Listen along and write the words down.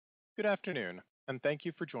Good afternoon, and thank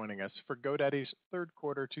you for joining us for GoDaddy's third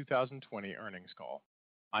quarter 2020 earnings call.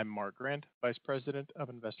 I'm Mark Grant, Vice President of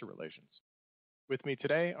Investor Relations. With me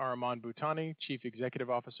today are Aman Bhutani, Chief Executive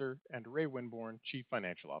Officer, and Ray Winborne, Chief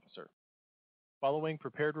Financial Officer. Following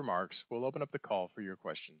prepared remarks, we'll open up the call for your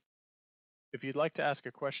questions. If you'd like to ask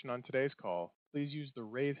a question on today's call, please use the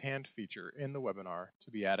raise hand feature in the webinar to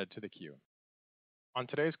be added to the queue. On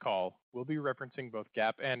today's call, we'll be referencing both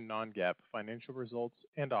GAAP and non-GAAP financial results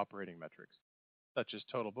and operating metrics, such as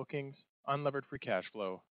total bookings, unlevered free cash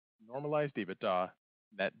flow, normalized EBITDA,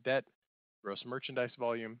 net debt, gross merchandise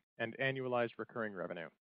volume, and annualized recurring revenue.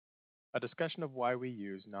 A discussion of why we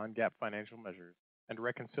use non-GAAP financial measures and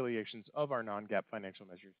reconciliations of our non-GAAP financial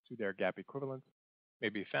measures to their GAAP equivalents may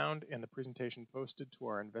be found in the presentation posted to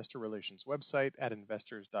our investor relations website at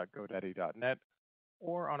investors.godaddy.net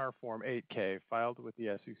or on our Form 8-K filed with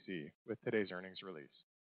the SEC with today's earnings release.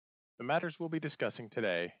 The matters we'll be discussing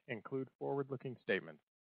today include forward-looking statements,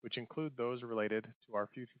 which include those related to our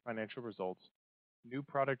future financial results, new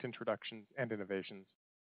product introductions and innovations,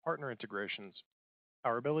 partner integrations,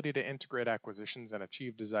 our ability to integrate acquisitions and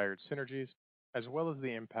achieve desired synergies, as well as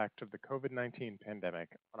the impact of the COVID-19 pandemic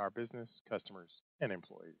on our business, customers, and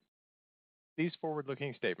employees. These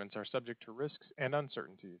forward-looking statements are subject to risks and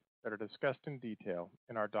uncertainties that are discussed in detail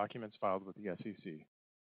in our documents filed with the SEC.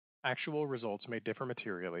 Actual results may differ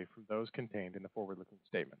materially from those contained in the forward-looking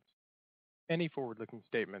statements. Any forward-looking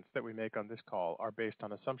statements that we make on this call are based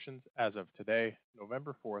on assumptions as of today,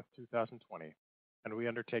 November 4th, 2020, and we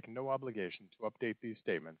undertake no obligation to update these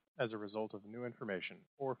statements as a result of new information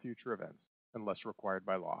or future events, unless required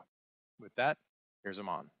by law. With that, here's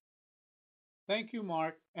Aman. Thank you,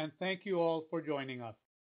 Mark, and thank you all for joining us.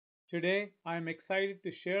 Today, I am excited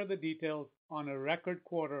to share the details on a record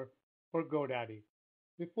quarter for GoDaddy.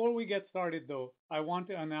 Before we get started, though, I want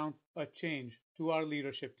to announce a change to our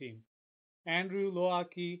leadership team. Andrew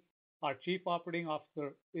Loaki, our Chief Operating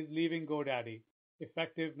Officer, is leaving GoDaddy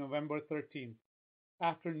effective November 13th,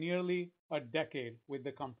 after nearly a decade with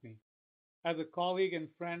the company. As a colleague and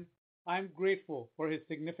friend, I'm grateful for his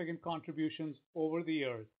significant contributions over the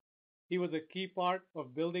years. He was a key part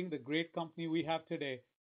of building the great company we have today,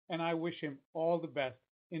 and I wish him all the best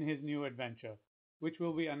in his new adventure, which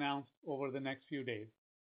will be announced over the next few days.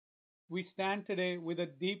 We stand today with a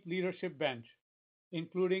deep leadership bench,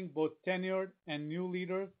 including both tenured and new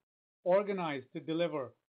leaders, organized to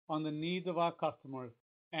deliver on the needs of our customers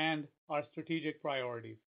and our strategic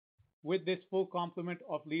priorities. With this full complement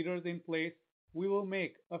of leaders in place, we will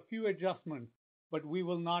make a few adjustments, but we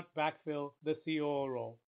will not backfill the COO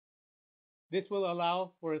role. This will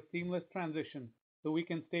allow for a seamless transition so we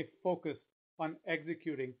can stay focused on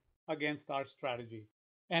executing against our strategy.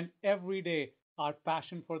 And every day, our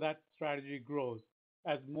passion for that strategy grows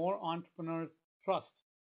as more entrepreneurs trust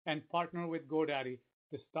and partner with GoDaddy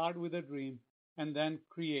to start with a dream and then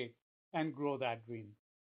create and grow that dream.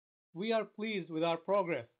 We are pleased with our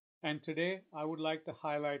progress, and today I would like to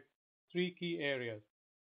highlight three key areas.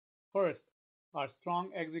 First, our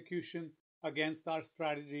strong execution against our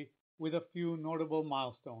strategy with a few notable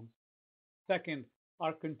milestones. Second,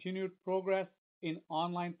 our continued progress in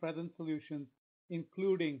online presence solutions,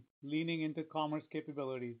 including leaning into commerce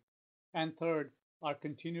capabilities. And third, our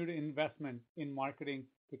continued investment in marketing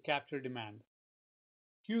to capture demand.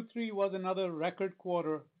 Q3 was another record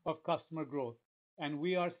quarter of customer growth, and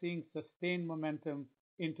we are seeing sustained momentum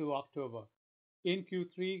into October. In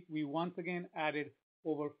Q3, we once again added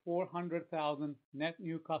over 400,000 net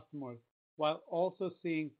new customers, while also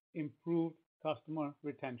seeing improved customer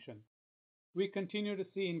retention. We continue to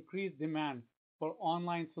see increased demand for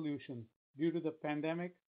online solutions due to the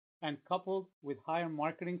pandemic, and coupled with higher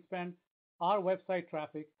marketing spend, our website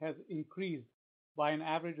traffic has increased by an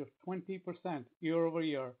average of 20% year over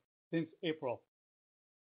year since April.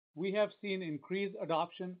 We have seen increased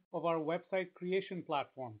adoption of our website creation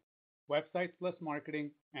platform, Websites Plus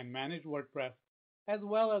Marketing and Managed WordPress, as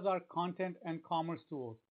well as our content and commerce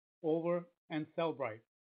tools, Over and Sellbrite.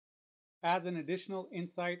 As an additional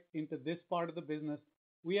insight into this part of the business,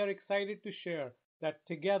 we are excited to share that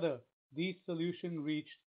together these solutions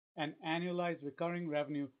reached an annualized recurring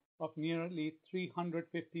revenue of nearly $350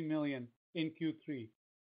 million in Q3,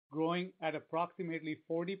 growing at approximately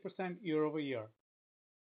 40% year over year.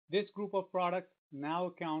 This group of products now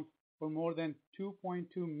accounts for more than 2.2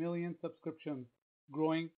 million subscriptions,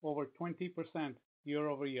 growing over 20% year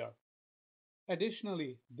over year.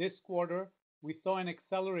 Additionally, this quarter, we saw an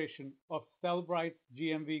acceleration of Sellbrite's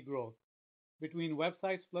GMV growth. Between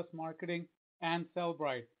Websites Plus Marketing and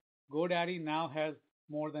Sellbrite, GoDaddy now has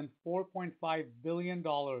more than $4.5 billion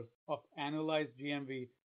of annualized GMV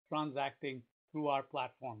transacting through our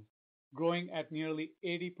platforms. growing at nearly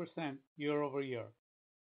 80% year over year.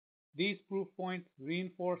 These proof points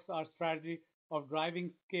reinforce our strategy of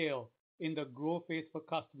driving scale in the grow phase for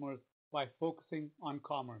customers by focusing on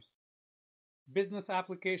commerce. Business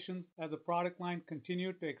applications as a product line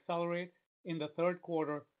continued to accelerate in the third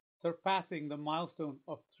quarter, surpassing the milestone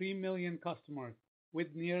of 3 million customers with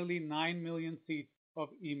nearly 9 million seats of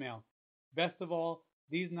email. Best of all,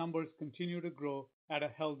 these numbers continue to grow at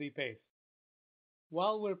a healthy pace.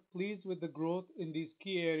 While we're pleased with the growth in these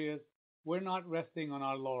key areas, we're not resting on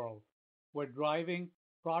our laurels. We're driving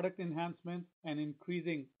product enhancements and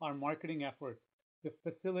increasing our marketing efforts to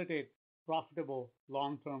facilitate profitable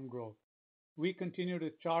long-term growth. We continue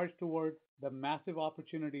to charge towards the massive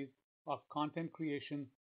opportunities of content creation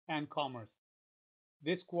and commerce.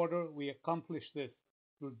 This quarter, we accomplished this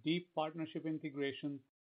through deep partnership integrations,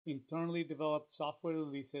 internally developed software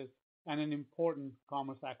releases, and an important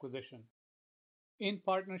commerce acquisition. In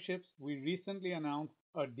partnerships, we recently announced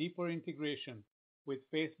a deeper integration with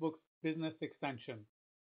Facebook's business extension.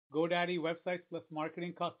 GoDaddy Websites Plus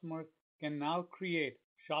Marketing customers can now create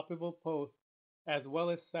shoppable posts as well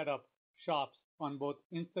as set up shops on both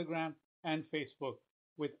Instagram and Facebook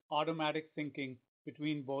with automatic syncing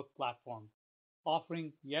between both platforms,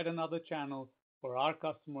 offering yet another channel for our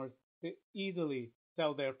customers to easily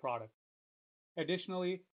sell their products.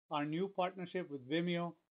 Additionally, our new partnership with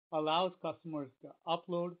Vimeo allows customers to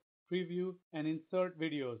upload, preview, and insert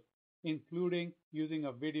videos, including using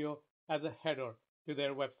a video as a header to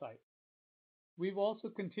their website. We've also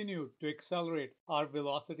continued to accelerate our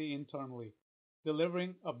velocity internally,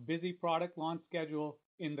 delivering a busy product launch schedule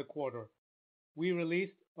in the quarter. We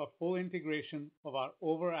released a full integration of our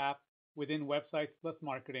Over app within Websites Plus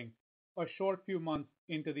Marketing a short few months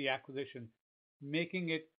into the acquisition, making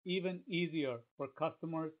it even easier for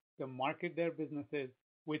customers to market their businesses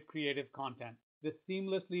with creative content. This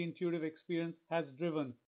seamlessly intuitive experience has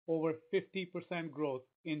driven over 50% growth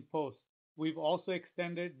in posts. We've also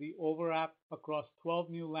extended the Over app across 12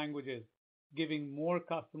 new languages, giving more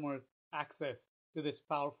customers access to this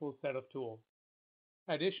powerful set of tools.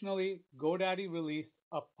 Additionally, GoDaddy released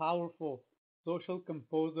a powerful social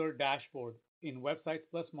composer dashboard in Websites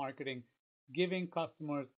Plus Marketing, giving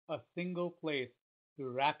customers a single place to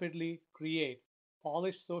rapidly create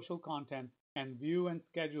polished social content and view and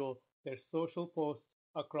schedule their social posts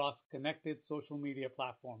across connected social media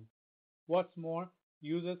platforms. What's more,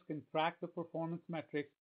 users can track the performance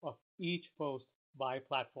metrics of each post by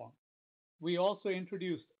platform. We also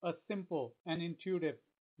introduced a simple and intuitive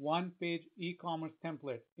one-page e-commerce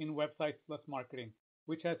template in Websites Plus Marketing,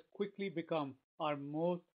 which has quickly become our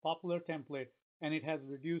most popular template, and it has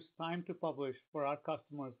reduced time to publish for our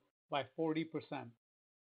customers by 40%.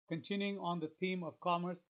 Continuing on the theme of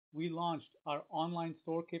commerce, we launched our online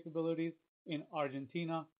store capabilities in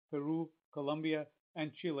Argentina, Peru, Colombia,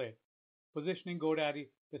 and Chile, positioning GoDaddy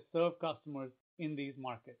to serve customers in these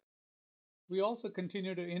markets. We also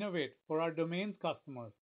continue to innovate for our domains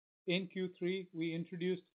customers. In Q3, we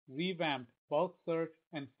introduced revamped bulk search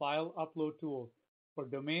and file upload tools for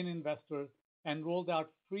domain investors and rolled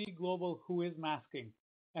out free global whois masking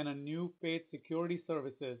and a new paid security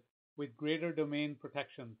services with greater domain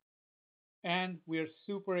protections. And we are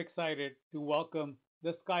super excited to welcome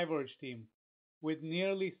the Skyverge team. With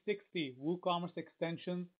nearly 60 WooCommerce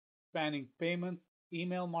extensions spanning payments,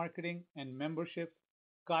 email marketing, and memberships,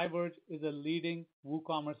 Skyverge is a leading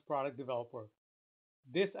WooCommerce product developer.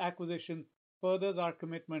 This acquisition furthers our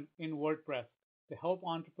commitment in WordPress to help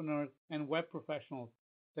entrepreneurs and web professionals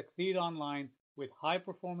succeed online with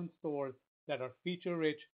high-performance stores that are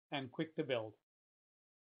feature-rich and quick to build.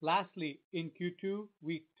 Lastly, in Q2,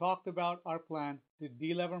 we talked about our plan to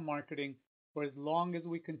delever marketing for as long as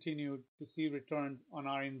we continued to see returns on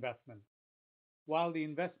our investment. While the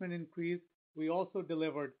investment increased, we also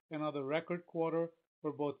delivered another record quarter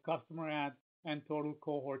for both customer adds and total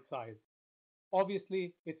cohort size.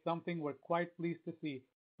 Obviously, it's something we're quite pleased to see,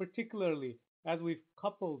 particularly as we've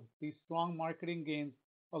coupled these strong marketing gains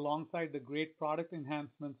alongside the great product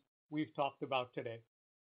enhancements we've talked about today.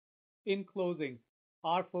 In closing,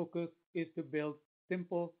 our focus is to build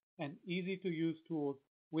simple and easy to use tools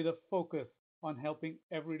with a focus on helping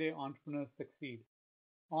everyday entrepreneurs succeed.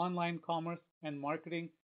 Online commerce and marketing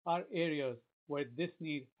are areas where this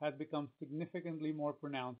need has become significantly more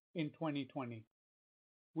pronounced in 2020.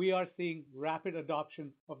 We are seeing rapid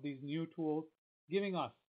adoption of these new tools, giving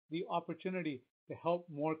us the opportunity to help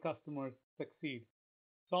more customers succeed.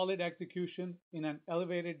 Solid execution in an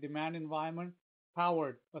elevated demand environment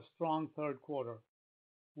powered a strong third quarter.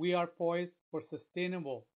 We are poised for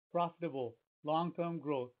sustainable, profitable, long-term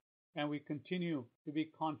growth, and we continue to be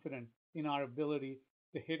confident in our ability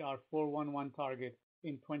to hit our 411 target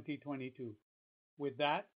in 2022. With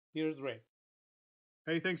that, here's Ray.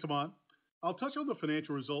 Hey, thanks, Amon. I'll touch on the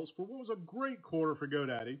financial results for what was a great quarter for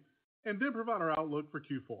GoDaddy and then provide our outlook for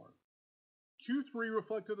Q4. Q3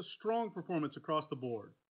 reflected a strong performance across the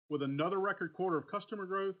board, with another record quarter of customer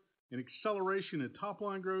growth, an acceleration in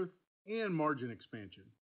top-line growth, and margin expansion.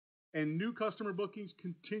 And new customer bookings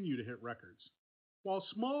continue to hit records. While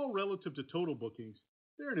small relative to total bookings,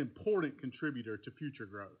 they're an important contributor to future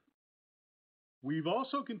growth. We've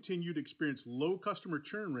also continued to experience low customer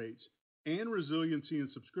churn rates and resiliency in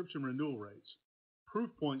subscription renewal rates, proof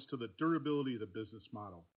points to the durability of the business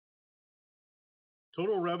model.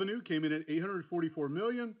 Total revenue came in at $844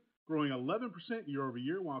 million, growing 11% year over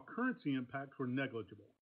year, while currency impacts were negligible.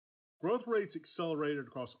 Growth rates accelerated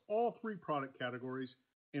across all three product categories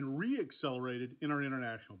and re-accelerated in our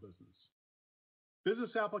international business.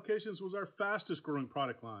 Business applications was our fastest growing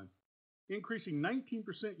product line, increasing 19%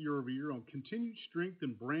 year over year on continued strength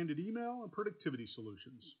in branded email and productivity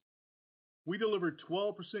solutions. We delivered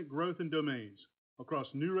 12% growth in domains across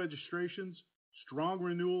new registrations, strong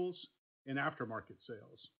renewals, and aftermarket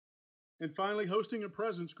sales. And finally, hosting and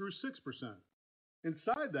presence grew 6%.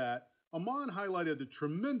 Inside that, Amon highlighted the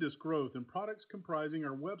tremendous growth in products comprising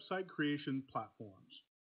our website creation platforms.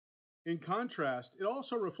 In contrast, it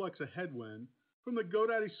also reflects a headwind from the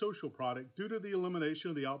GoDaddy Social product due to the elimination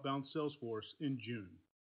of the outbound sales force in June.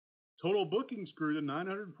 Total bookings grew to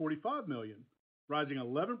 $945 million, rising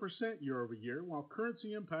 11% year over year, while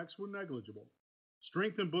currency impacts were negligible.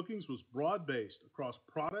 Strength in bookings was broad-based across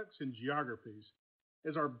products and geographies,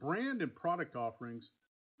 as our brand and product offerings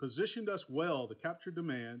positioned us well to capture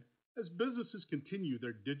demand as businesses continue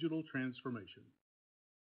their digital transformation.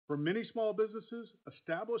 For many small businesses,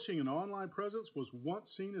 establishing an online presence was once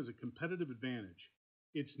seen as a competitive advantage.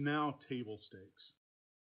 It's now table stakes.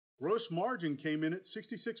 Gross margin came in at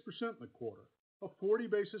 66% in the quarter, a 40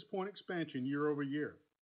 basis point expansion year over year.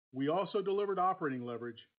 We also delivered operating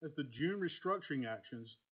leverage as the June restructuring actions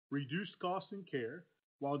reduced costs in care,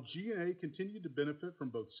 while G&A continued to benefit from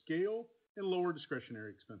both scale and lower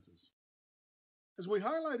discretionary expenses. As we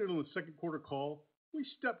highlighted on the second quarter call, we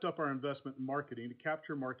stepped up our investment in marketing to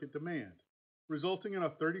capture market demand, resulting in a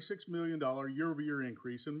 $36 million year-over-year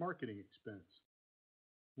increase in marketing expense.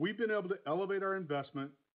 We've been able to elevate our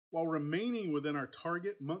investment while remaining within our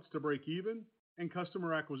target months to break even and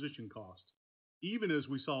customer acquisition costs, even as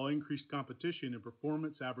we saw increased competition in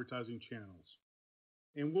performance advertising channels.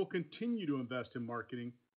 And we'll continue to invest in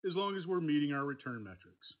marketing as long as we're meeting our return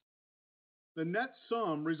metrics. The net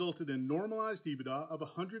sum resulted in normalized EBITDA of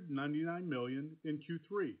 $199 million in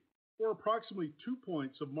Q3, or approximately 2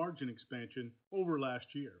 points of margin expansion over last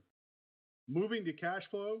year. Moving to cash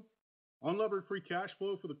flow, unlevered free cash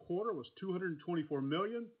flow for the quarter was $224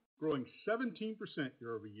 million, growing 17%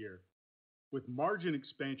 year over year, with margin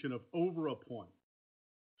expansion of over a point.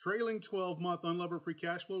 Trailing 12-month unlevered free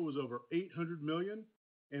cash flow was over $800 million,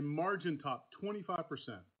 and margin topped 25%,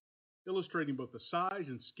 illustrating both the size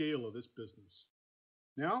and scale of this business.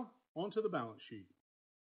 Now, onto the balance sheet.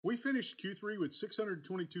 We finished Q3 with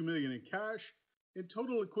 $622 million in cash and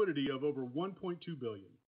total liquidity of over $1.2 billion.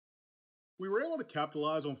 We were able to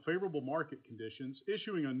capitalize on favorable market conditions,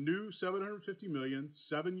 issuing a new $750 million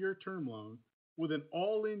 7-year term loan with an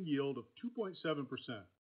all-in yield of 2.7%,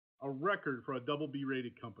 a record for a BB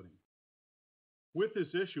rated company. With this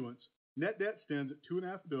issuance, net debt stands at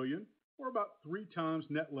 $2.5 billion, or about 3 times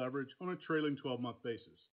net leverage on a trailing 12-month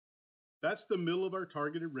basis. That's the middle of our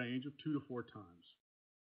targeted range of 2 to 4 times.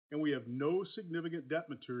 And we have no significant debt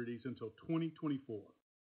maturities until 2024.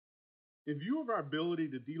 In view of our ability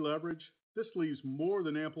to deleverage, this leaves more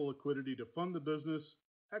than ample liquidity to fund the business,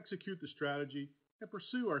 execute the strategy, and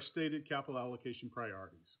pursue our stated capital allocation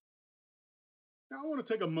priorities. Now, I want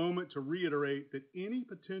to take a moment to reiterate that any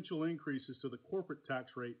potential increases to the corporate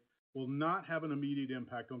tax rate will not have an immediate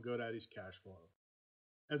impact on GoDaddy's cash flow.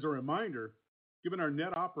 As a reminder, given our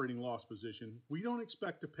net operating loss position, we don't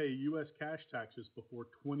expect to pay U.S. cash taxes before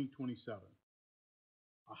 2027.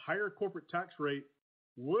 A higher corporate tax rate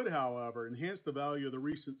would, however, enhance the value of the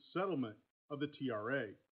recent settlement of the TRA.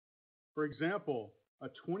 For example, a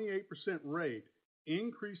 28% rate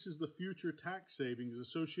increases the future tax savings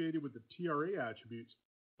associated with the TRA attributes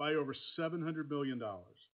by over $700 million,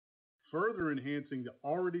 further enhancing the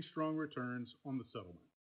already strong returns on the settlement.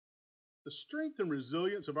 The strength and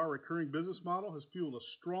resilience of our recurring business model has fueled a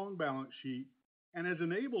strong balance sheet and has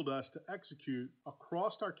enabled us to execute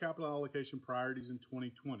across our capital allocation priorities in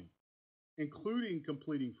 2020, including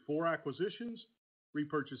completing 4 acquisitions,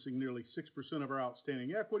 repurchasing nearly 6% of our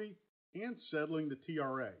outstanding equity, and settling the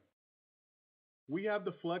TRA. We have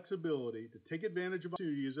the flexibility to take advantage of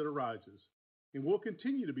opportunity as it arises, and we'll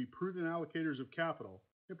continue to be prudent allocators of capital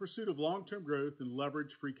in pursuit of long-term growth and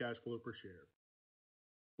leverage free cash flow per share.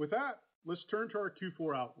 With that, let's turn to our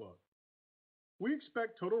Q4 outlook. We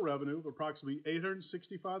expect total revenue of approximately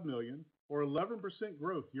 $865 million, or 11%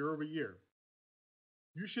 growth year over year.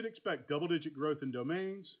 You should expect double-digit growth in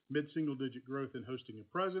domains, mid-single-digit growth in hosting and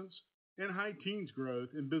presence, and high teens growth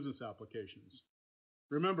in business applications.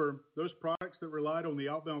 Remember, those products that relied on the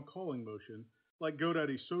outbound calling motion, like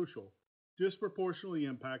GoDaddy Social, disproportionately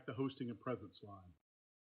impact the hosting and presence line.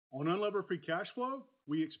 On unlevered free cash flow,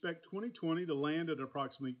 we expect 2020 to land at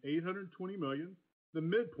approximately $820 million, the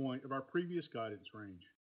midpoint of our previous guidance range.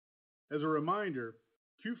 As a reminder,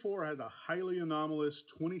 Q4 has a highly anomalous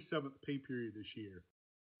 27th pay period this year,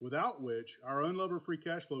 without which our unlevered free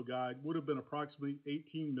cash flow guide would have been approximately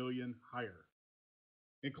 $18 million higher.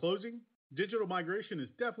 In closing, digital migration is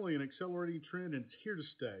definitely an accelerating trend and it's here to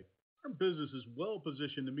stay. Our business is well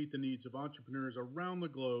positioned to meet the needs of entrepreneurs around the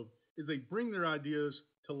globe as they bring their ideas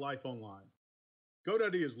to life online.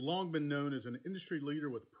 GoDaddy has long been known as an industry leader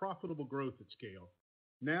with profitable growth at scale.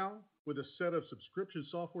 Now, with a set of subscription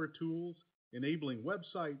software tools enabling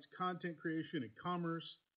websites, content creation, and commerce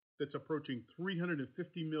that's approaching $350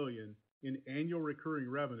 million in annual recurring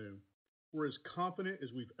revenue, we're as confident as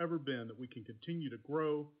we've ever been that we can continue to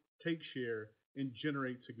grow, take share, and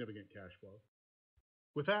generate significant cash flow.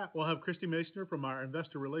 With that, we'll have Christy Masoner from our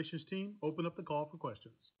investor relations team open up the call for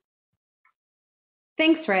questions.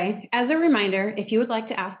 Thanks, Ray. As a reminder, if you would like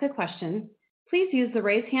to ask a question, please use the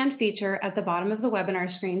raise hand feature at the bottom of the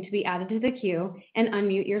webinar screen to be added to the queue and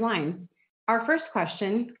unmute your line. Our first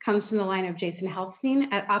question comes from the line of Jason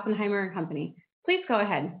Helfstein at Oppenheimer & Company. Please go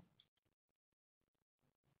ahead.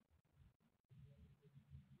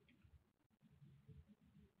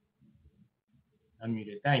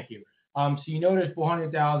 Unmuted. Thank you. So you noticed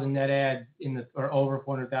 400,000 net adds or over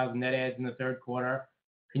 400,000 net adds in the third quarter.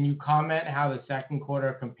 Can you comment how the second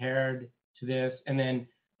quarter compared to this? And then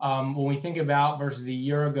when we think about versus a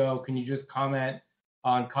year ago, can you just comment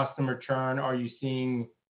on customer churn? Are you seeing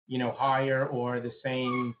higher or the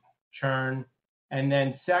same churn? And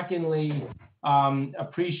then secondly,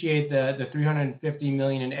 appreciate the $350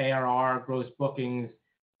 million in ARR gross bookings.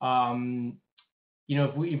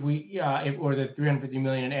 If the $350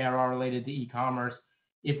 million in ARR related to e-commerce,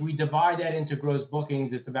 if we divide that into gross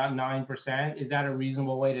bookings, it's about 9%. Is that a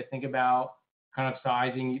reasonable way to think about kind of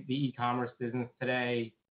sizing the e-commerce business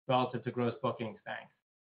today relative to gross bookings? Thanks.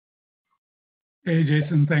 Hey,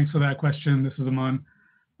 Jason, thanks for that question. This is Aman.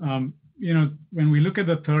 When we look at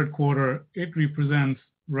the third quarter, it represents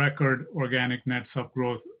record organic net sub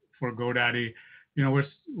growth for GoDaddy.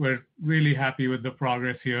 We're really happy with the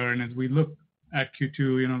progress here. And as we look at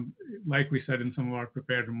Q2, like we said in some of our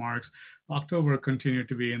prepared remarks, October continued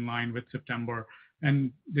to be in line with September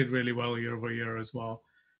and did really well year over year as well.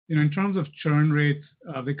 In terms of churn rates,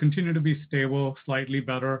 they continue to be stable, slightly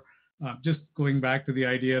better. Just going back to the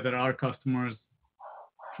idea that our customers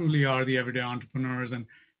truly are the everyday entrepreneurs, and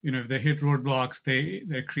if they hit roadblocks,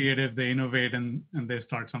 they're creative, they innovate, and they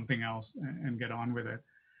start something else and get on with it.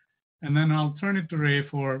 And then I'll turn it to Ray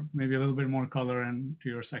for maybe a little bit more color and to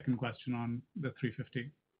your second question on the 350.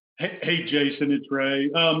 Hey, Jason, it's Ray.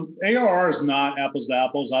 ARR is not apples to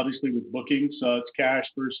apples, obviously, with bookings. It's cash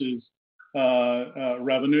versus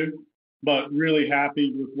revenue, but really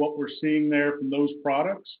happy with what we're seeing there from those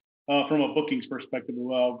products from a bookings perspective as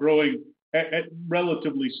well, growing at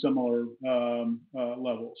relatively similar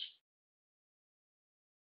levels.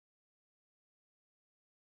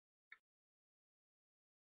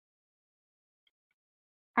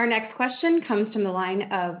 Our next question comes from the line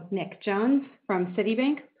of Nick Jones from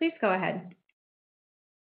Citibank. Please go ahead.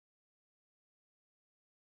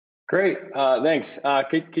 Great, thanks.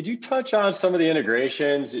 Could you touch on some of the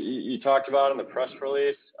integrations you talked about in the press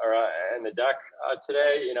release or in the deck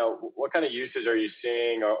today? What kind of usage are you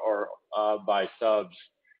seeing or by subs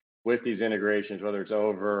with these integrations, whether it's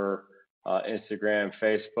over Instagram,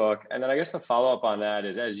 Facebook? And then I guess the follow-up on that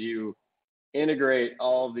is, as you integrate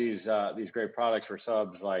all these great products for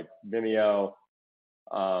subs like Vimeo,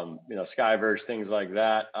 Skyverse, things like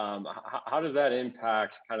that, how does that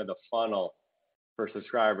impact kind of the funnel for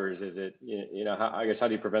subscribers? Is it, I guess, how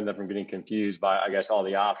do you prevent them from getting confused by, I guess, all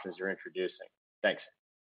the options you're introducing? Thanks.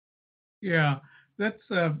 Yeah, let's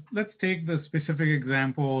take the specific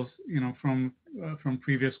examples, from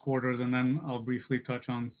previous quarters, and then I'll briefly touch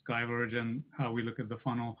on Skyverge and how we look at the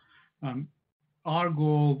funnel. Our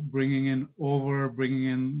goal, bringing in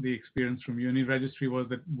the experience from Uni Registry, was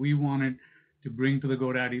that we wanted to bring to the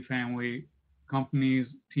GoDaddy family companies,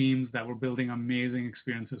 teams that were building amazing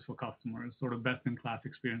experiences for customers, sort of best-in-class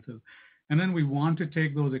experiences. And then we want to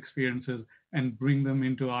take those experiences and bring them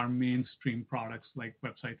into our mainstream products like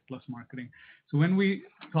Websites + Marketing. So when we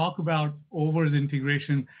talk about Over's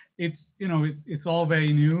integration, it's all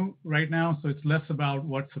very new right now. So it's less about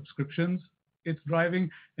what subscriptions it's driving,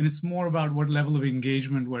 and it's more about what level of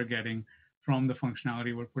engagement we're getting from the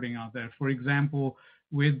functionality we're putting out there. For example,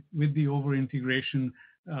 with the Over integration,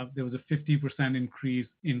 there was a 50% increase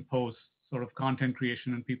in posts, sort of content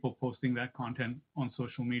creation and people posting that content on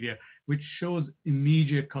social media, which shows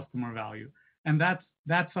immediate customer value. And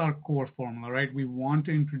that's our core formula, right? We want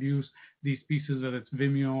to introduce these pieces, whether it's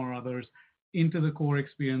Vimeo or others, into the core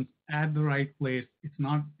experience at the right place. It's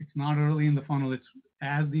not early in the funnel. It's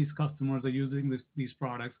as these customers are using these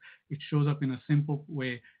products, it shows up in a simple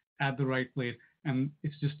way at the right place, and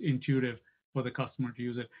it's just intuitive for the customer to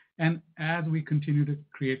use it. And as we continue to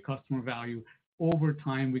create customer value, over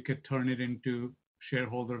time, we could turn it into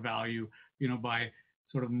shareholder value, by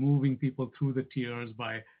sort of moving people through the tiers,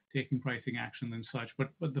 by taking pricing action and such.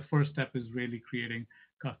 But the first step is really creating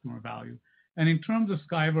customer value. And in terms of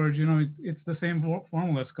SkyVerge, it's the same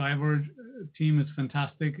formula. SkyVerge team is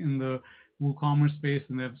fantastic in the WooCommerce space,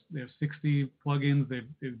 and they have 60 plugins. They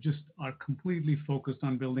just are completely focused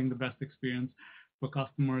on building the best experience for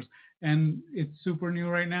customers. And it's super new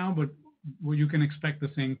right now, but you can expect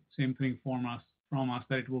the same thing from us,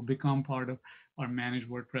 that it will become part of our managed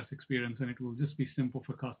WordPress experience, and it will just be simple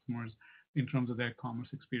for customers in terms of their commerce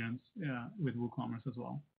experience with WooCommerce as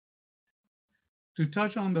well. To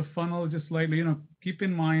touch on the funnel just slightly, keep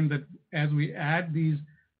in mind that as we add these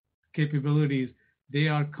capabilities, they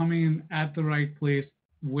are coming in at the right place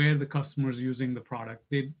where the customer is using the product.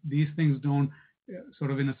 These things don't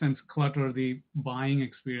sort of, in a sense, clutter the buying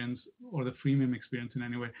experience or the freemium experience in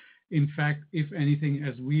any way. In fact, if anything,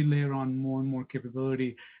 as we layer on more and more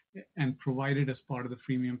capability and provide it as part of the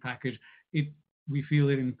freemium package, we feel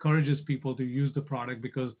it encourages people to use the product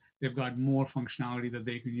because they've got more functionality that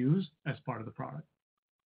they could use as part of the product.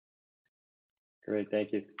 Great,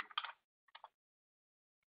 thank you.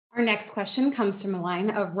 Our next question comes from the line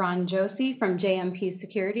of Ron Josey from JMP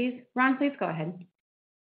Securities. Ron, please go ahead.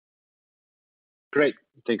 Great.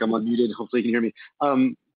 I think I'm unmuted. Hopefully you can hear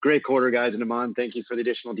me. Great quarter, guys, and Aman, thank you for the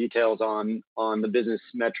additional details on the business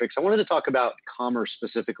metrics. I wanted to talk about commerce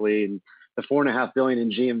specifically and the $4.5 billion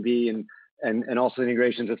in GMV and also the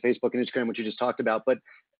integrations with Facebook and Instagram, which you just talked about. But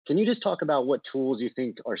can you just talk about what tools you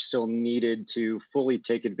think are still needed to fully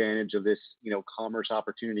take advantage of this, commerce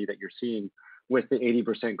opportunity that you're seeing with the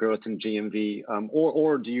 80% growth in GMV?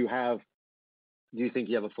 Or do you think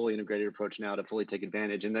you have a fully integrated approach now to fully take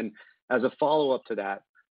advantage? And then as a follow-up to that,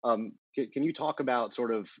 can you talk about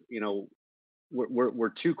sort of,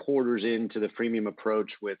 we're 2 quarters into the freemium approach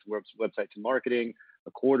with Websites + Marketing,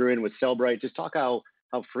 a quarter in with Sellbrite. Just talk how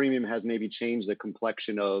freemium has maybe changed the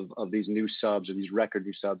complexion of these new subs or these record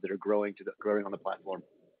new subs that are growing on the platform.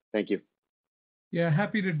 Thank you. Yeah,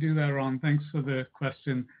 happy to do that, Ron. Thanks for the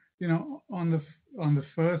question. On the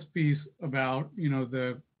first piece about,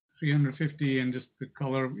 the 350 and just the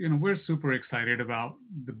color, we're super excited about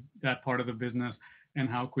that part of the business and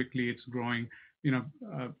how quickly it's growing.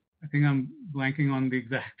 I think I'm blanking on the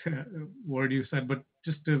exact word you said, but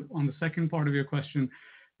just on the second part of your question,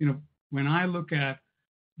 when I look at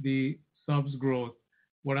the subs growth,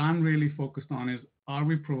 what I'm really focused on is, are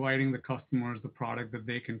we providing the customers the product that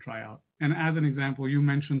they can try out? And as an example, you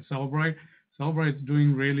mentioned Sellbrite. Sellbrite's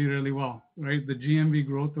doing really, really well, right? The GMV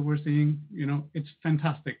growth that we're seeing, it's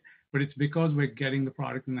fantastic, but it's because we're getting the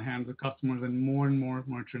product in the hands of customers and more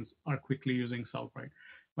merchants are quickly using Sellbrite.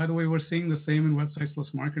 By the way, we're seeing the same in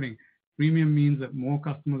Websites + Marketing. Premium means that more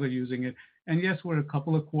customers are using it. And yes, we're a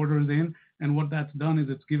couple of quarters in, and what that's done is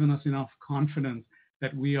it's given us enough confidence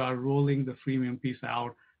that we are rolling the freemium piece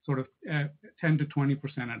out sort of 10 to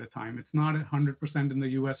 20% at a time. It's not 100% in the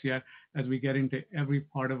US yet as we get into every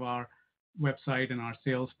part of our website and our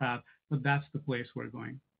sales path, but that's the place we're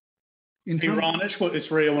going. Hey, Ron,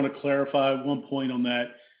 it's Ray. I want to clarify one point on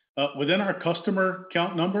that. Within our customer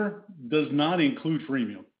count number does not include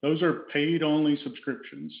freemium. Those are paid only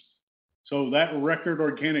subscriptions. So that record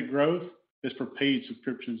organic growth is for paid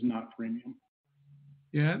subscriptions, not freemium.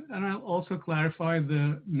 Yeah, and I'll also clarify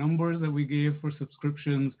the numbers that we gave for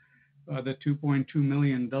subscriptions. The 2.2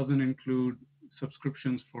 million doesn't include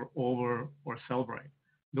subscriptions for Over or Sellbrite.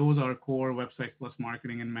 Those are core Websites +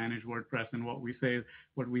 Marketing and managed WordPress. And what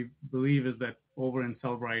we believe is that Over and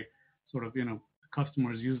Sellbrite sort of,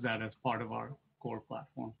 customers use that as part of our core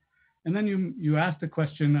platform. And then you asked a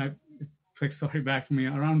question, sorry, back to me,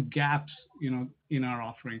 around gaps, in our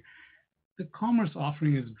offering. the commerce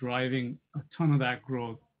offering is driving a ton of that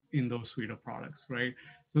growth in those suite of products, right?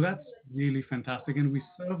 So that's really fantastic. And we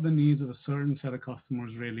serve the needs of a certain set of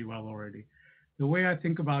customers really well already. The way I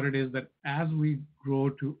think about it is that as we grow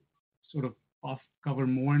to sort of cover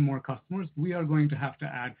more and more customers, we are going to have to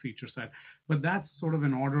add feature set. But that's sort of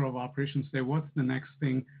an order of operations. Say, what's the next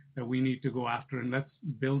thing that we need to go after? And let's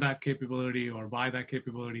build that capability or buy that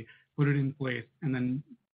capability, put it in place, and then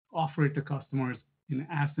offer it to customers in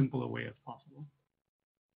as simple a way as possible.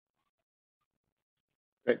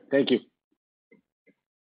 Great. Thank you.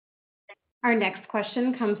 Our next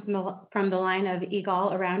question comes from the line of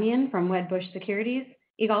Ygal Arounian from Wedbush Securities.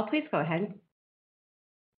 Ygal, please go ahead.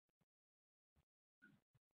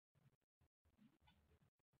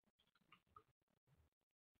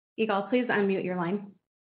 Ygal, please unmute your line.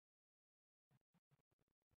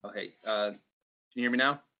 Oh, hey, can you hear me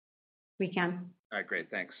now? We can. All right, great,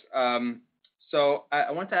 thanks. So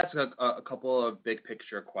I want to ask a couple of big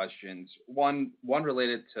picture questions. One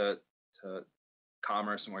related to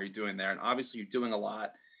commerce and what you're doing there, and obviously you're doing a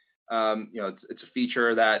lot. It's a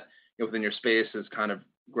feature that within your space is kind of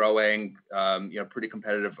growing. Pretty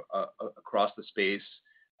competitive across the space.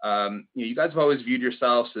 You guys have always viewed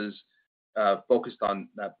yourselves as focused on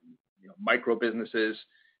that, micro businesses.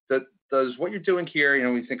 Does what you're doing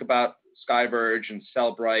here, we think about Skyverge and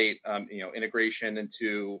Sellbrite, integration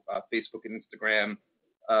into Facebook and Instagram.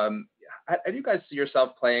 How do you guys see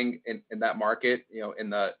yourself playing in that market? In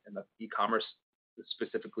the e-commerce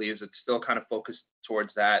specifically, is it still kind of focused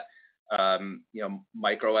towards that,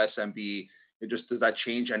 micro SMB? Does that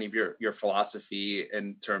change any of your philosophy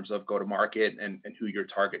in terms of go to market and who your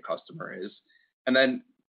target customer is? And then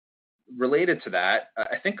related to that,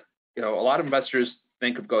 I think a lot of investors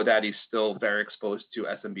think of GoDaddy still very exposed to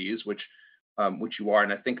SMBs, which you are,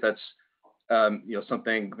 and I think that's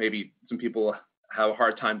something maybe some people have a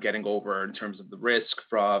hard time getting over in terms of the risk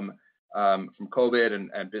from COVID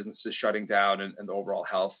and businesses shutting down and the overall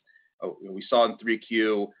health. We saw in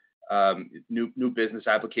 3Q new business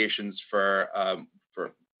applications for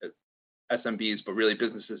SMBs, but really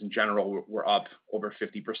businesses in general were up over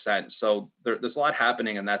 50%. So there's a lot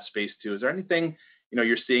happening in that space too. Is there anything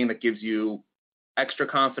you're seeing that gives you extra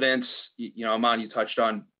confidence? Aman, you touched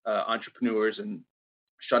on entrepreneurs and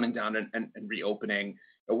shutting down and reopening.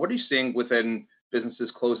 What are you seeing within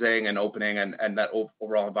businesses closing and opening and that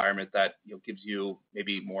overall environment that gives you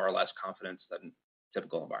maybe more or less confidence than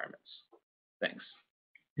typical environments? Thanks.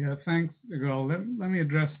 Yeah, thanks, Ygal. Let me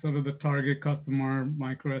address sort of the target customer,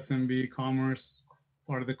 micro SMB, commerce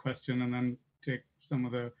part of the question, and then take some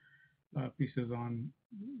of the pieces on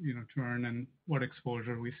churn and what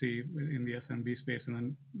exposure we see in the SMB space, and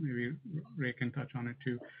then maybe Ray can touch on it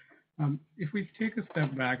too. If we take a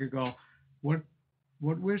step back, Ygal, what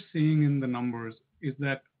we're seeing in the numbers is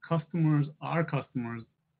that our customers,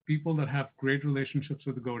 people that have great relationships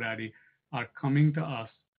with GoDaddy, are coming to us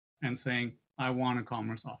and saying, I want a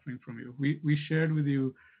commerce offering from you. We shared with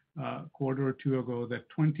you a quarter or two ago that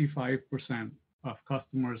 25% of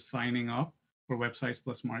customers signing up for Websites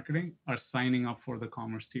 + Marketing are signing up for the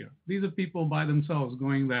commerce tier. These are people by themselves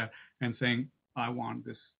going there and saying, I want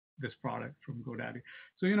this product from GoDaddy.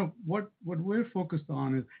 So, what we're focused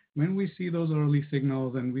on is when we see those early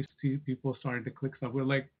signals and we see people starting to click stuff, we're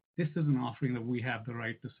like, this is an offering that we have the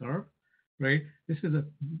right to serve, right? This is a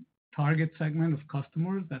target segment of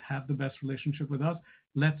customers that have the best relationship with us.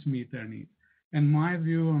 Let's meet their needs. And my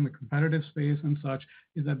view on the competitive space and such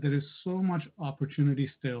is that there is so much opportunity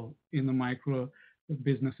still in the micro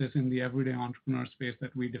businesses, in the everyday entrepreneur space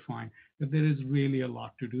that we define, that there is really a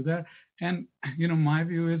lot to do there. And, my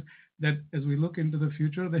view is that as we look into the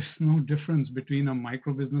future, there's no difference between a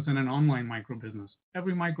micro business and an online micro business.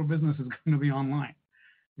 Every micro business is going to be online,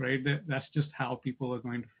 right? That's just how people are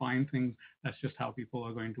going to find things. That's just how people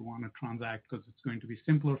are going to want to transact, because it's going to be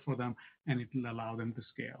simpler for them and it will allow them to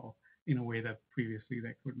scale in a way that previously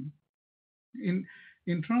they couldn't.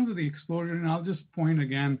 In terms of the exposure, and I'll just point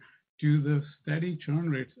again to the steady churn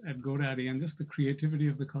rates at GoDaddy and just the creativity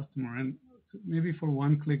of the customer. And maybe for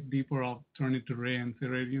one click deeper, I'll turn it to Ray and say,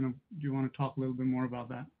 Ray, do you want to talk a little bit more about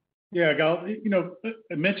that? Yeah, Gal,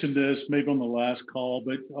 I mentioned this maybe on the last call,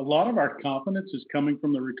 but a lot of our confidence is coming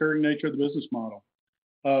from the recurring nature of the business model.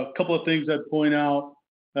 A couple of things I'd point out,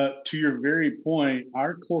 to your very point,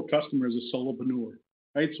 our core customer is a solopreneur,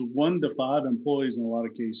 right? So 1 to 5 employees in a lot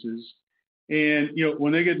of cases. And,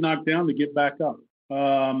 when they get knocked down, they get back up.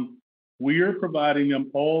 We are providing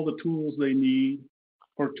them all the tools they need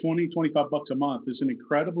for $20-25 a month. It's an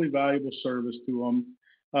incredibly valuable service to them.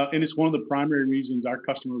 And it's one of the primary reasons our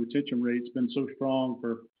customer retention rate's been so strong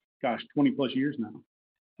for, 20 plus years now.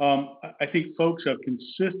 I think folks have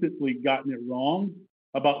consistently gotten it wrong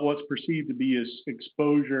about what's perceived to be as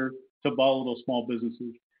exposure to volatile small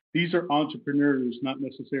businesses. These are entrepreneurs, not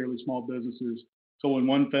necessarily small businesses. So when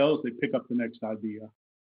one fails, they pick up the next idea.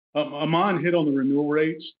 Aman hit on the renewal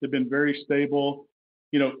rates. They've been very stable.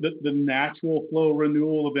 You know, the natural flow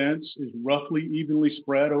renewal events is roughly evenly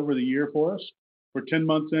spread over the year for us. We're 10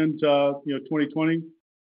 months into 2020,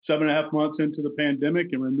 7.5 months into the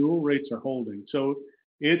pandemic, and renewal rates are holding. So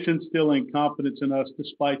it's instilling confidence in us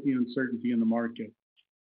despite the uncertainty in the market.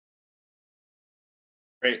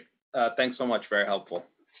 Great. Thanks so much. Very helpful.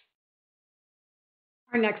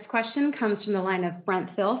 Our next question comes from the line of Brent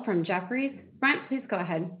Thill from Jefferies. Brent, please go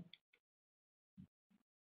ahead.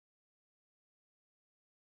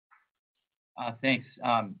 Thanks.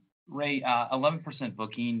 Ray, 11%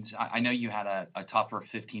 bookings. I know you had a tougher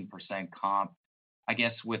 15% comp. I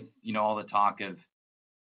guess with all the talk of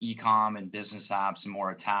e-com and business apps and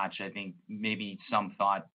more attached, I think maybe some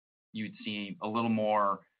thought you'd see a little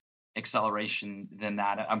more acceleration than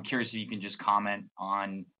that. I'm curious if you can just comment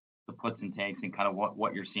on the puts and takes and kind of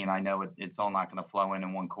what you're seeing. I know it's all not going to flow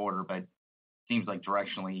in one quarter, but it seems like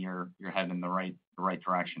directionally you're heading in the right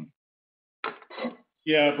direction.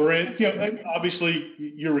 Yeah, Brent. Obviously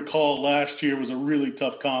you recall last year was a really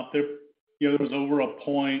tough comp. There was over a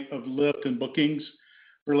point of lift in bookings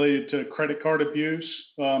related to credit card abuse.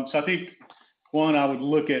 So I think I would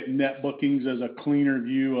look at net bookings as a cleaner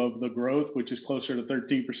view of the growth, which is closer to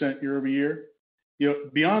 13% year over year.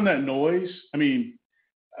 Beyond that noise, I mean,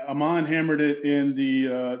 Aman hammered it in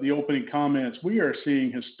the opening comments. We are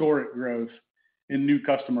seeing historic growth in new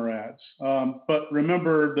customer adds. But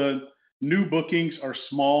remember, the new bookings are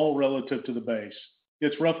small relative to the base.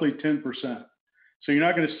 It's roughly 10%. So you're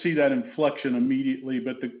not going to see that inflection immediately,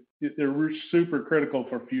 but they're super critical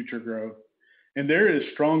for future growth. And there is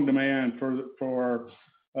strong demand for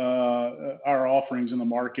our offerings in the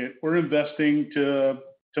market. We're investing to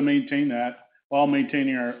maintain that while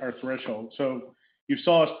maintaining our threshold. So you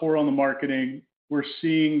saw us pour on the marketing. We're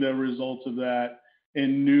seeing the results of that,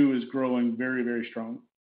 and new is growing very, very strong.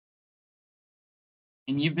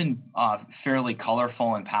 And you've been fairly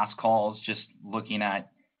colorful in past calls, just looking at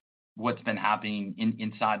what's been happening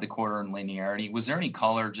inside the quarter and linearity. Was there any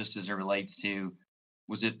color just as it relates to,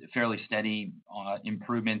 was it fairly steady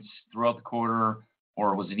improvements throughout the quarter,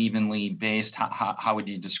 or was it evenly based? How would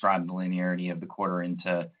you describe the linearity of the quarter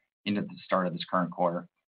into the start of this current quarter?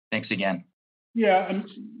 Thanks again. Yeah,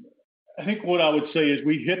 I think what I would say is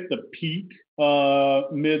we hit the peak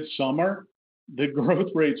mid-summer. The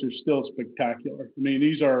growth rates are still spectacular. I mean,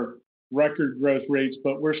 these are record growth rates,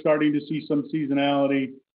 but we're starting to see some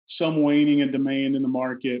seasonality, some waning in demand in the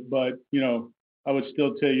market. But, I would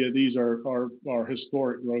still tell you these are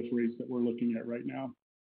historic growth rates that we're looking at right now.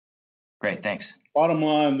 Great, thanks. Bottom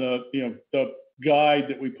line, the guide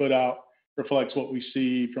that we put out reflects what we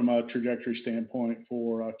see from a trajectory standpoint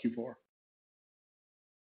for Q4.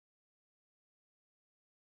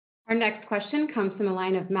 Our next question comes from the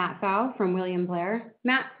line of Matt Pfau from William Blair.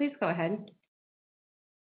 Matt, please go ahead.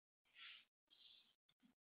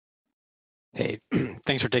 Hey,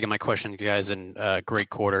 thanks for taking my question, guys, and great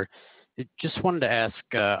quarter. Just wanted to ask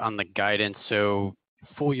on the guidance. So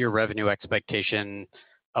full year revenue expectation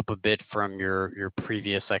up a bit from your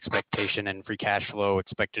previous expectation, and free cash flow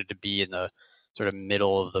expected to be in the sort of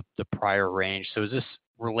middle of the prior range. So is this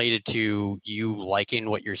related to you liking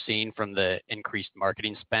what you're seeing from the increased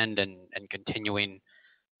marketing spend and continuing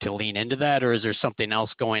to lean into that, or is there something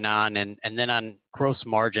else going on? And then on gross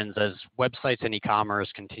margins, as websites and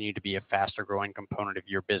e-commerce continue to be a faster growing component of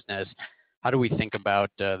your business, how do we think about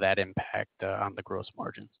that impact on the gross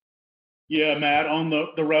margins? Yeah, Matt, on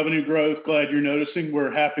the revenue growth, glad you're noticing.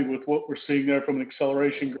 We're happy with what we're seeing there from an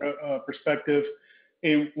acceleration perspective.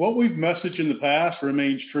 And what we've messaged in the past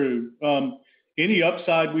remains true. Any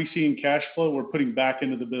upside we see in cash flow, we're putting back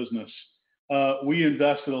into the business. We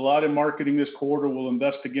invested a lot in marketing this quarter. We'll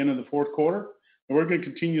invest again in the fourth quarter, and we're going to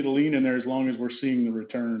continue to lean in there as long as we're seeing the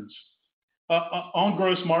returns. On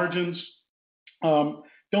gross margins,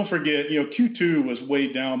 don't forget, Q2 was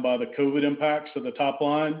weighed down by the COVID impacts to the top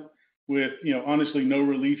line with, honestly, no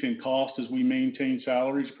relief in cost as we maintain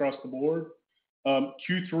salaries across the board.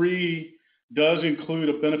 Q3 does include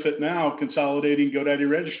a benefit now consolidating GoDaddy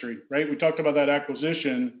Registry, right? We talked about that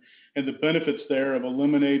acquisition and the benefits there of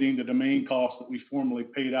eliminating the domain costs that we formerly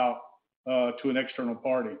paid out to an external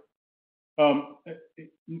party.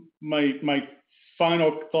 My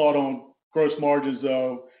final thought on gross margins,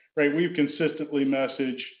 though, right? We've consistently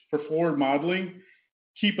messaged for forward modeling,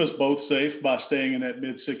 keep us both safe by staying in that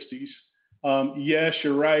mid-60s. Yes,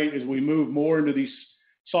 you're right. As we move more into these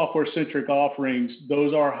software-centric offerings,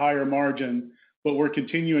 those are higher margin, but we're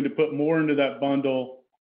continuing to put more into that bundle,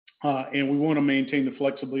 and we want to maintain the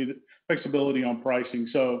flexibility on pricing.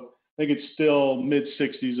 So I think it's still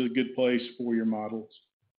mid-60s is a good place for your models.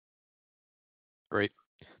 Great.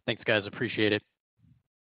 Thanks, guys. Appreciate it.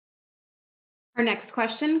 Our next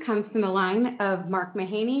question comes from the line of Mark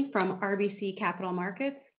Mahaney from RBC Capital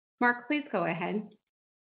Markets. Mark, please go ahead.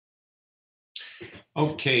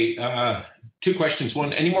 Okay, two questions.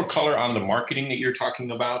 One, any more color on the marketing that you're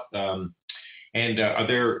talking about? And are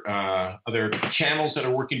there channels that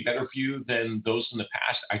are working better for you than those in the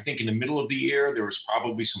past? I think in the middle of the year, there was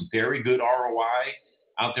probably some very good ROI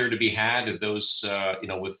out there to be had of those,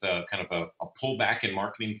 with kind of a pullback in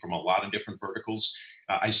marketing from a lot of different verticals.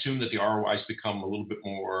 I assume that the ROIs become a little bit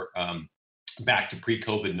more back to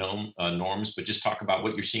pre-COVID norms, but just talk about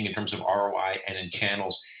what you're seeing in terms of ROI and in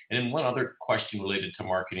channels. And then one other question related to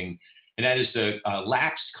marketing, and that is the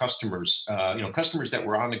lapsed customers, customers that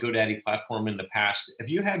were on the GoDaddy platform in the past. Have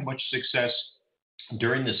you had much success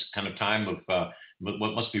during this kind of time of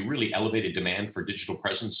what must be really elevated demand for digital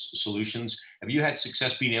presence solutions? Have you had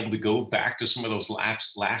success being able to go back to some of those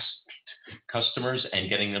last customers and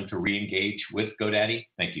getting them to re-engage with GoDaddy?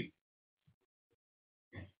 Thank you.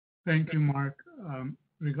 Thank you, Mark.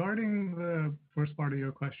 Regarding the first part of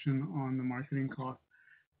your question on the marketing cost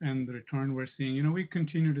and the return we're seeing, we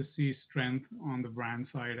continue to see strength on the brand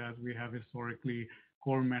side as we have historically.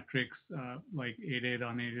 Core metrics like aided,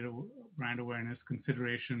 unaided brand awareness,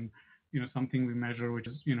 consideration, something we measure, which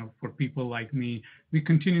is, for people like me, we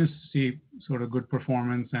continue to see sort of good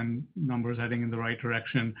performance and numbers heading in the right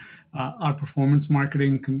direction. Our performance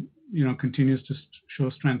marketing continues to show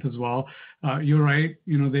strength as well. You're right,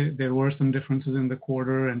 there were some differences in the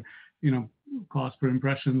quarter, and, cost per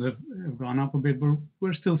impressions have gone up a bit, but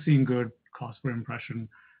we're still seeing good cost per impression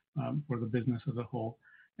for the business as a whole.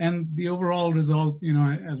 And the overall result,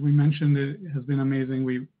 as we mentioned, it has been amazing.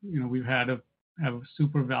 We've have a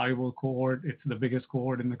super valuable cohort. It's the biggest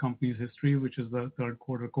cohort in the company's history, which is the third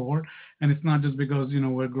quarter cohort. And it's not just because,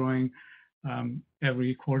 we're growing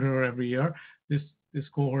every quarter or every year. This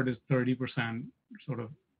cohort is 30% sort of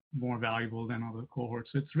more valuable than other cohorts.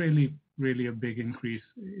 So it's really, really a big increase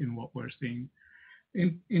in what we're seeing.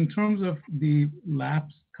 In terms of the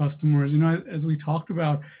lapsed customers, as we talked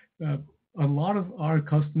about, a lot of our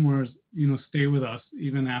customers, stay with us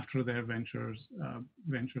even after their ventures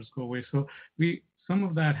go away. So some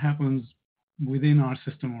of that happens within our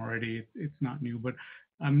system already. It's not new, but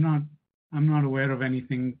I'm not aware of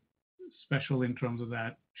anything special in terms of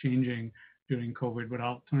that changing during COVID. But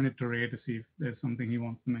I'll turn it to Ray to see if there's something he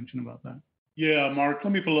wants to mention about that. Yeah, Mark,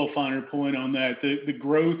 let me put a little finer point on that. The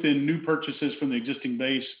growth in new purchases from the existing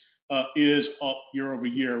base is up year over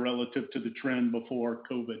year relative to the trend before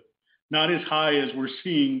COVID. Not as high as we're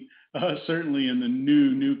seeing certainly in the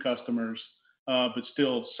new customers, but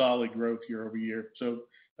still solid growth year over year. So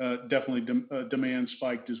definitely demand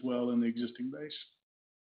spiked as well in the existing base.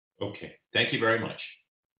 Okay, thank you very much.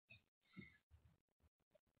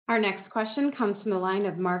 Our next question comes from the line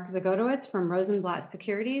of Mark Zagodowicz from Rosenblatt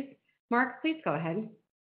Securities. Mark, please go ahead.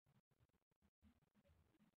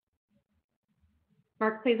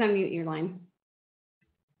 Mark, please unmute your line.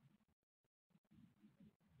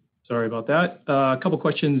 Sorry about that. A couple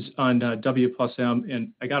questions on W+M,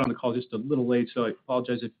 and I got on the call just a little late, so I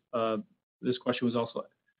apologize if this question was also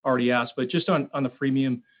already asked. But just on the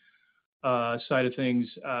freemium side of things,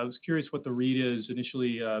 I was curious what the read is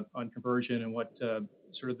initially on conversion and what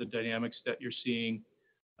sort of the dynamics that you're seeing.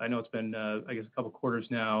 I know it's been, I guess, a couple quarters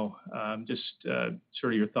now. Just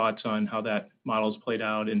sort of your thoughts on how that model's played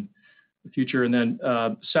out in the future. And then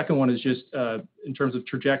second one is just in terms of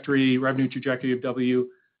revenue trajectory of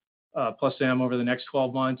W+M over the next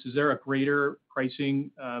 12 months. Is there a greater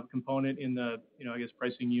pricing component in the, I guess,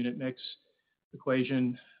 pricing unit mix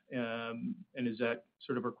equation? And is that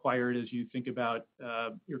sort of required as you think about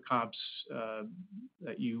your comps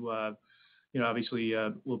that you obviously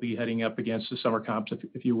will be heading up against the summer comps,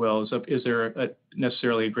 if you will? Is there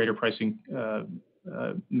necessarily a greater pricing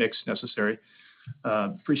mix necessary?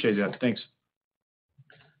 Appreciate that. Thanks.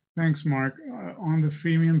 Thanks, Mark. On the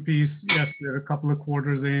freemium piece, yes, we're a couple of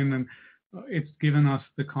quarters in, and it's given us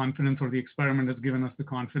the confidence, or the experiment has given us the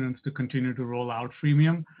confidence to continue to roll out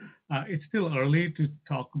freemium. It's still early to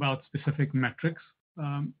talk about specific metrics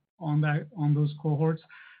on those cohorts,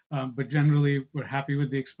 but generally we're happy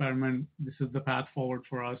with the experiment. This is the path forward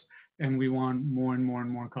for us, and we want more and more and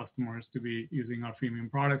more customers to be using our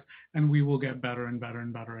freemium products, and we will get better and better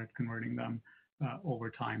and better at converting them over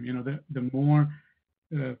time. The more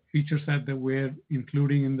feature set that we're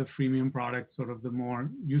including in the freemium product, sort of the more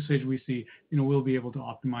usage we see, we'll be able to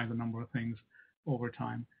optimize a number of things over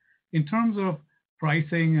time. In terms of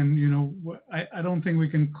pricing, and I don't think we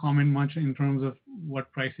can comment much in terms of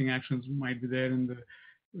what pricing actions might be there in the,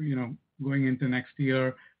 going into next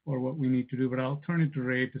year or what we need to do. But I'll turn it to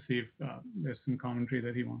Ray to see if there's some commentary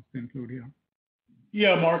that he wants to include here.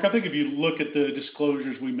 Yeah, Mark, I think if you look at the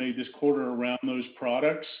disclosures we made this quarter around those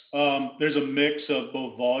products, there's a mix of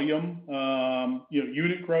both volume,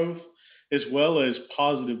 unit growth, as well as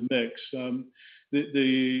positive mix.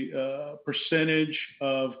 The percentage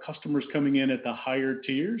of customers coming in at the higher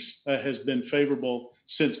tiers has been favorable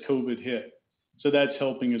since COVID hit. So that's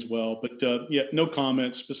helping as well. But yeah, no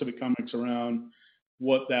comments, specific comments around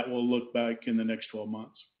what that will look like in the next 12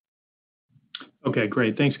 months. Okay,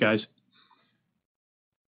 great. Thanks, guys.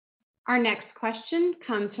 Our next question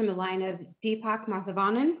comes from the line of Deepak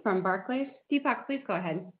Mathivanan from Barclays. Deepak, please go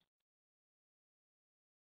ahead.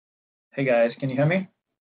 Hey guys, can you hear me?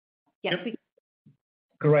 Yes. Yep.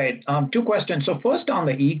 Great. Two questions. So first on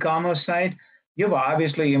the e-commerce side, you've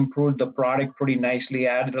obviously improved the product pretty nicely,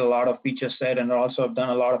 added a lot of feature set, and also done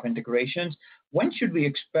a lot of integrations. When should we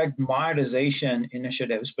expect monetization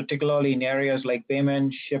initiatives, particularly in areas like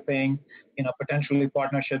payment, shipping, potentially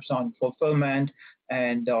partnerships on fulfillment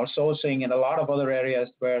and sourcing, and a lot of other areas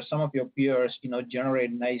where some of your peers,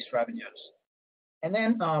 generate nice revenues? And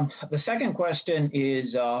then the second question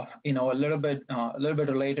is, a little bit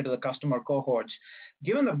related to the customer cohorts.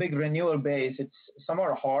 Given the big renewal base, it's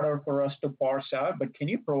somewhat harder for us to parse out. But can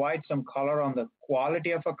you provide some color on the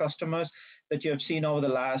quality of our customers that you have seen over the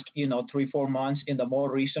last, 3-4 months in the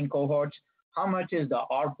more recent cohorts? How much is the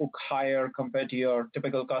ARPU higher compared to your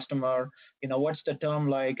typical customer? What's the term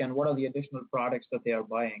like, and what are the additional products that they are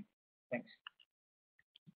buying? Thanks.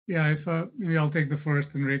 Yeah, maybe I'll take the first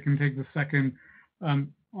and Ray can take the second.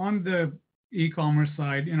 On the e-commerce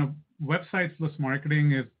side, Websites +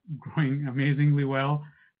 Marketing is growing amazingly well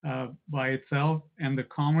by itself, and the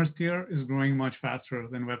commerce tier is growing much faster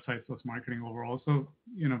than Websites + Marketing overall. So,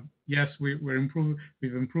 yes, we've improved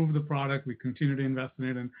the product, we continue to invest in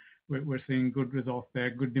it, and we're seeing good results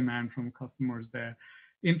there, good demand from customers there.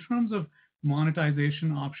 In terms of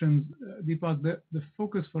monetization options, Deepak, the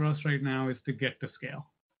focus for us right now is to get to scale,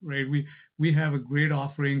 right? We have a great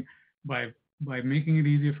offering by making it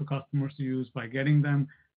easier for customers to use, by getting them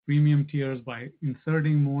premium tiers, by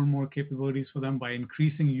inserting more and more capabilities for them, by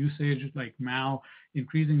increasing usage like MAU,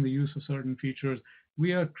 increasing the use of certain features.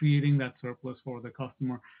 We are creating that surplus for the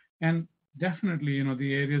customer. And definitely,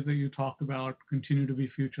 the areas that you talked about continue to be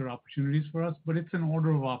future opportunities for us, but it's an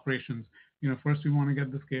order of operations. First we want to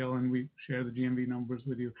get the scale and we share the GMV numbers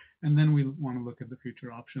with you, and then we want to look at the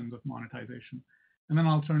future options of monetization. And then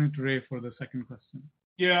I'll turn it to Ray for the second question.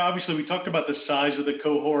 Yeah, obviously we talked about the size of the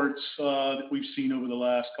cohorts that we've seen over the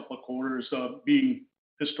last couple of quarters being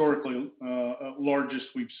historically largest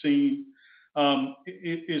we've seen.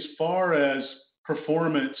 As far as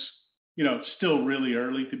performance, still really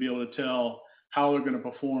early to be able to tell how they're going to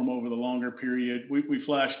perform over the longer period. We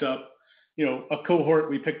flashed up, a cohort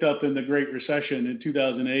we picked up in the Great Recession in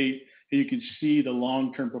 2008, and you can see the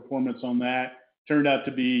long-term performance on that turned out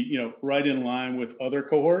to be, right in line with other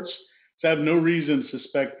cohorts. So I have no reason to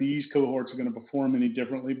suspect these cohorts are going to perform any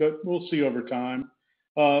differently, but we'll see over time.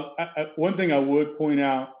 One thing I would point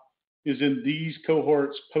out is in these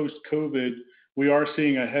cohorts post-COVID, we are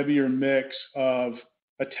seeing a heavier mix of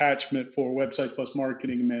attachment for Websites +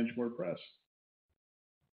 Marketing and Managed WordPress.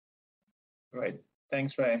 Right.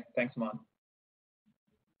 Thanks, Ray. Thanks, Aman.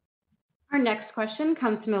 Our next question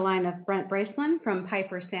comes from the line of Brent Bracelin from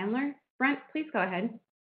Piper Sandler. Brent, please go ahead.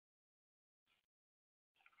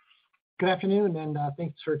 Good afternoon, and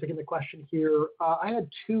thanks for taking the question here. I had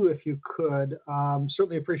two, if you could.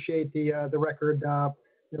 Certainly appreciate the record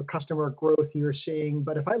customer growth you're seeing.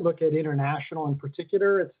 But if I look at international in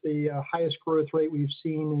particular, it's the highest growth rate we've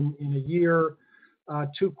seen in a year,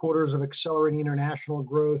 2 quarters of accelerating international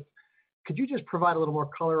growth. Could you just provide a little more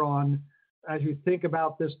color on, as you think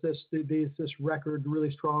about this record,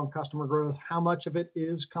 really strong customer growth, how much of it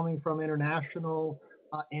is coming from international?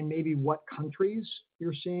 And maybe what countries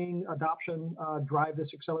you're seeing adoption drive this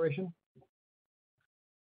acceleration?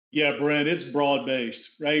 Yeah, Brent, it's broad-based,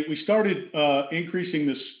 right? We started increasing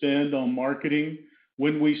the spend on marketing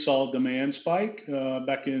when we saw demand spike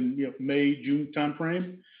back in May, June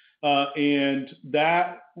timeframe. And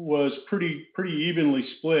that was pretty evenly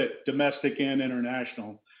split, domestic and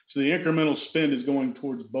international. So the incremental spend is going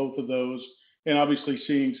towards both of those, and obviously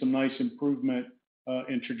seeing some nice improvement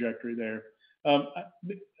in trajectory there.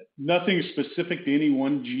 Nothing specific to any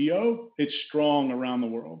one geo. It's strong around the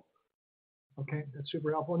world. Okay, that's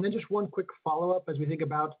super helpful. And then just one quick follow-up as we think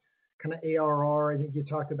about kind of ARR. I think you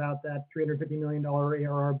talked about that $350 million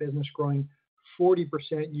ARR business growing 40%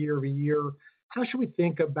 year over year. How should we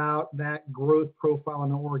think about that growth profile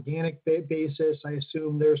on an organic basis? I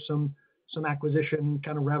assume there's some acquisition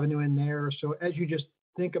kind of revenue in there. So as you just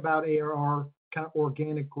think about ARR kind of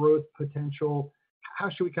organic growth potential, how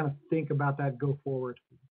should we kind of think about that go forward?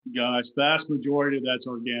 Gosh, vast majority of that's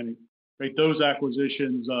organic. Right, those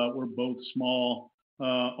acquisitions were both small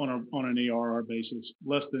on an ARR basis,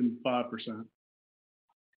 less than 5%.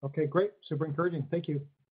 Okay, great, super encouraging. Thank you.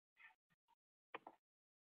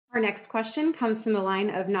 Our next question comes from the line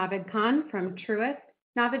of Naved Khan from Truist.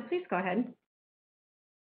 Naved, please go ahead.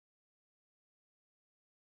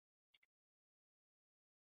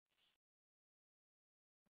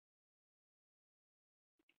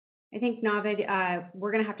 I think, Naved,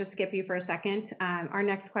 we're going to have to skip you for a second. Our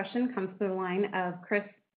next question comes to the line of Chris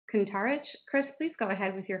Kuntarich. Chris, please go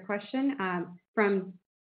ahead with your question from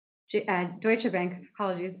Deutsche Bank.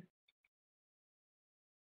 Apologies.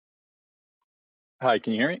 Hi,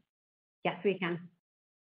 can you hear me? Yes, we can.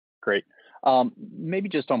 Great. Maybe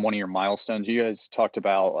just on one of your milestones, you guys talked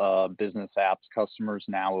about business apps customers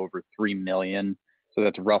now over 3 million. So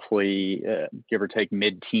that's roughly, give or take,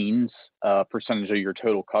 mid-teens percentage of your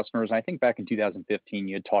total customers. And I think back in 2015,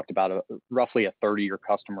 you had talked about roughly a third of your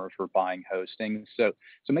customers were buying hosting. So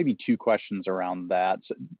maybe two questions around that.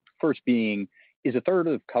 So first being, is a third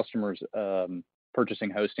of customers purchasing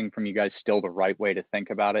hosting from you guys still the right way to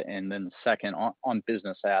think about it? And then second, on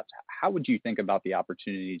business apps, how would you think about the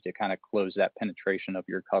opportunity to kind of close that penetration of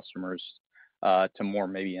your customers to more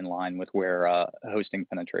maybe in line with where hosting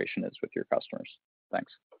penetration is with your customers?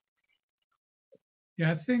 Thanks.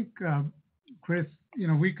 Yeah, I think, Chris,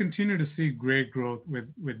 we continue to see great growth with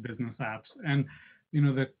business apps, and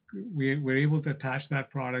that we're able to attach that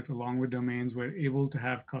product along with domains. We're able to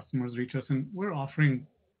have customers reach us, and we're offering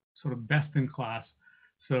sort of best-in-class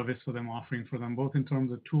service for them, offering for them both in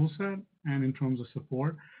terms of tool set and in terms of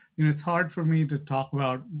support. It's hard for me to talk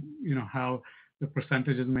about how the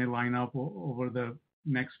percentages may line up over the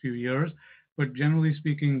next few years, but generally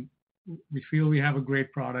speaking, we feel we have a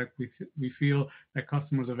great product. We feel that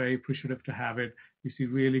customers are very appreciative to have it. We see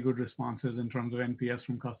really good responses in terms of NPS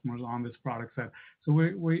from customers on this product set. So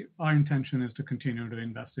our intention is to continue to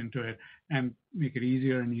invest into it and make it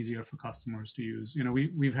easier and easier for customers to use.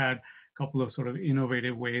 We've had a couple of sort of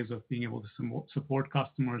innovative ways of being able to support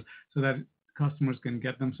customers so that customers can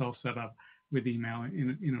get themselves set up with email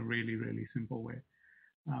in a really, really simple way.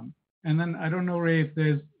 And then I don't know, Ray, if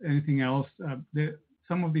there's anything else.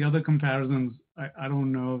 Some of the other comparisons, I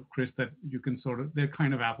don't know, Chris, that you can they're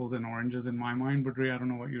kind of apples and oranges in my mind, but Ray, I don't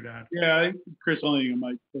know what you'd add. Yeah, Chris, only thing I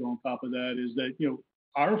might put on top of that is that,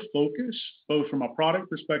 our focus, both from a product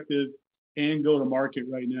perspective and go to market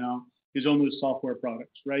right now, is on those software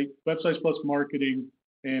products, right? Websites + Marketing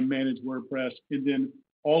and Managed WordPress, and then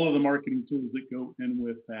all of the marketing tools that go in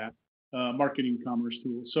with that, marketing commerce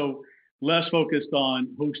tools. So less focused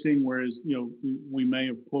on hosting, whereas, we may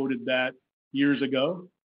have quoted that years ago.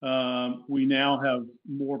 We now have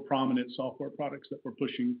more prominent software products that we're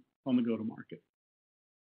pushing on the go-to-market.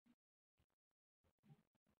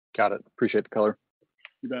 Got it. Appreciate the color.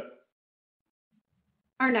 You bet.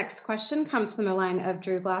 Our next question comes from the line of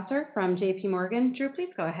Drew Glasser from JP Morgan. Drew, please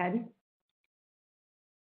go ahead.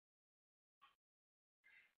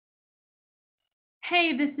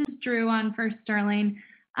 Hey, this is Drew on for Sterling.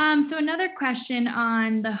 So another question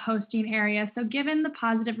on the hosting area. So given the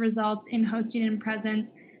positive results in hosting and presence,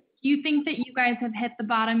 do you think that you guys have hit the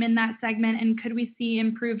bottom in that segment, and could we see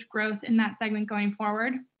improved growth in that segment going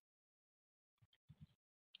forward?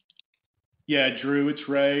 Yeah, Drew, it's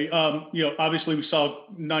Ray. Obviously we saw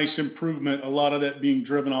nice improvement, a lot of that being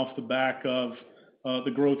driven off the back of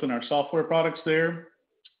the growth in our software products there.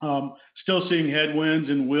 Still seeing headwinds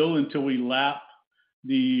and will until we lap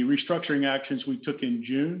the restructuring actions we took in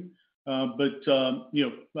June. But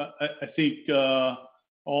I think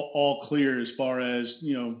all clear as far as,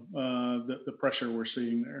 the pressure we're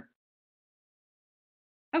seeing there.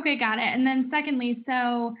 Okay, got it. And then secondly,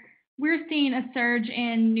 so we're seeing a surge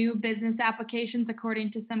in new business applications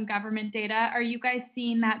according to some government data. Are you guys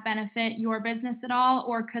seeing that benefit your business at all,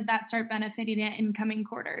 or could that start benefiting it in coming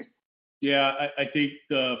quarters? Yeah, I think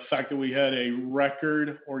the fact that we had a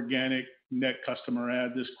record organic net customer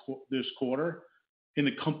add this quarter in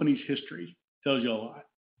the company's history tells you a lot.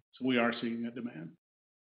 So we are seeing that demand.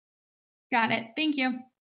 Got it. Thank you.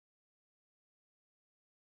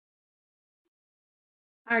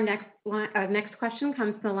 Our next question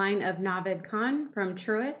comes to the line of Naved Khan from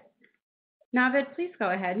Truist. Naved, please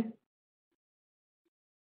go ahead.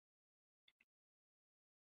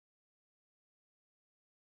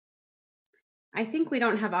 I think we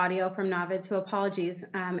don't have audio from Navid, so apologies.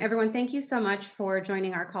 Everyone, thank you so much for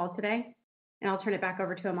joining our call today, and I'll turn it back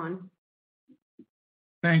over to Aman.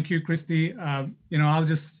 Thank you, Christy. I'll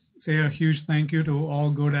just say a huge thank you to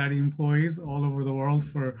all GoDaddy employees all over the world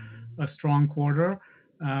for a strong quarter,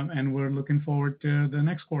 and we're looking forward to the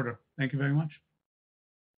next quarter. Thank you very much.